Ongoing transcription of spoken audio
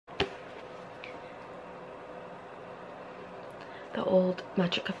The Old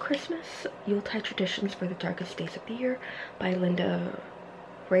Magic of Christmas, Yuletide Traditions for the Darkest Days of the Year by Linda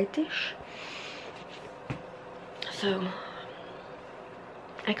Radish. So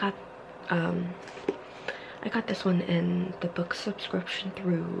I got this one in the book subscription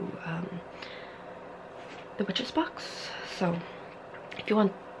through the Witch's Box. So if you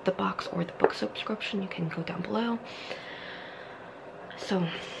want the box or the book subscription, you can go down below. So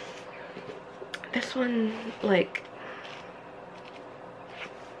this one, like,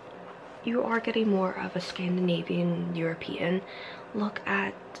 you are getting more of a Scandinavian European look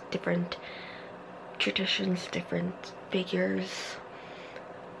at different traditions, different figures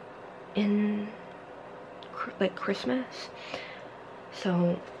in like Christmas.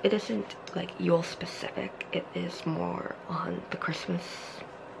 So it isn't like Yule specific, it is more on the Christmas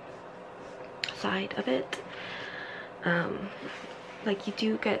side of it. Like you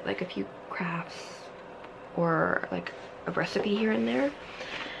do get like a few crafts or like a recipe here and there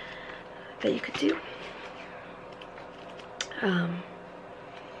that you could do.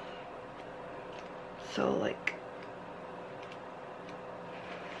 So like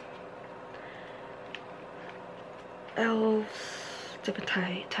elves,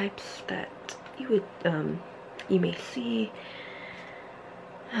 different types that you would you may see.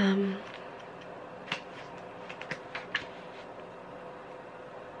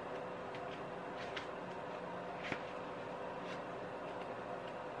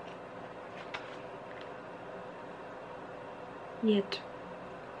 Yet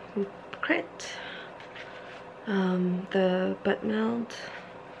crit, the butt meld,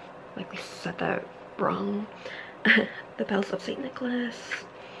 like we said that wrong. The bells of St. Nicholas,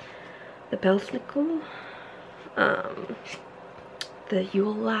 the Belsnickel, the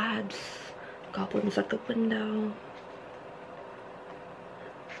Yule lads, goblins at the window,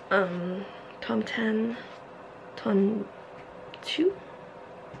 Tom 10, Ton 2,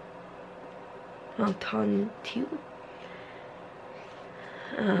 Ton 2.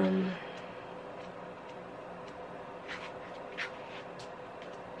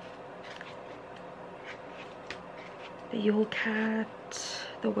 The Yule cat,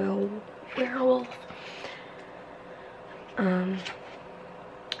 the werewolf, the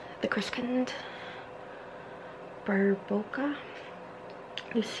Christkind, Barboka,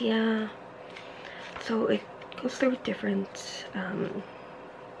 Lucia. So it goes through different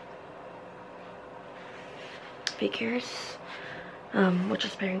figures, which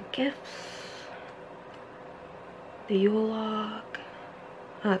is bearing gifts, the Yule log,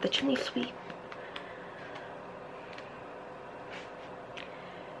 the chimney sweep.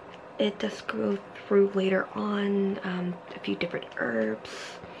 It does go through later on a few different herbs,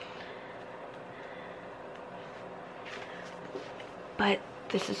 but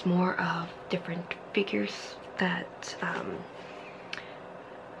this is more of different figures that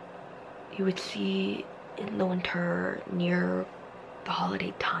you would see in the winter near the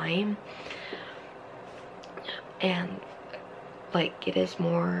holiday time. And like it is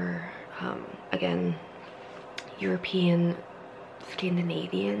more again European,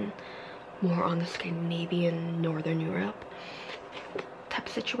 Scandinavian, more on the Scandinavian, Northern Europe type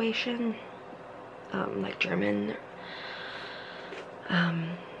situation, like German,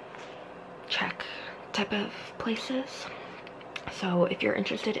 Czech type of places. So if you're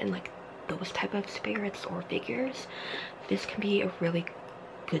interested in like those type of spirits or figures, this can be a really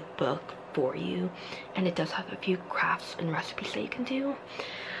good book for you, and it does have a few crafts and recipes that you can do,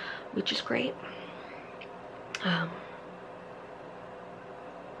 which is great.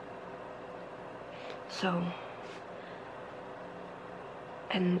 So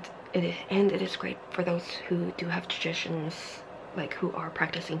and it is great for those who do have traditions, like who are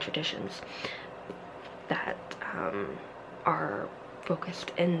practicing traditions that are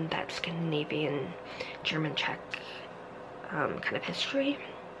focused in that Scandinavian, German, Czech kind of history.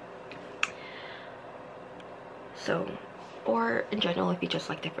 So, or in general, if you just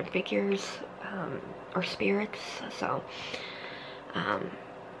like different figures or spirits, so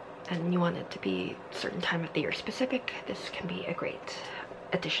and you want it to be a certain time of the year specific, this can be a great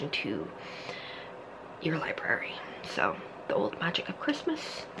addition to your library. So, The Old Magic of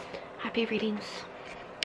Christmas. Happy readings.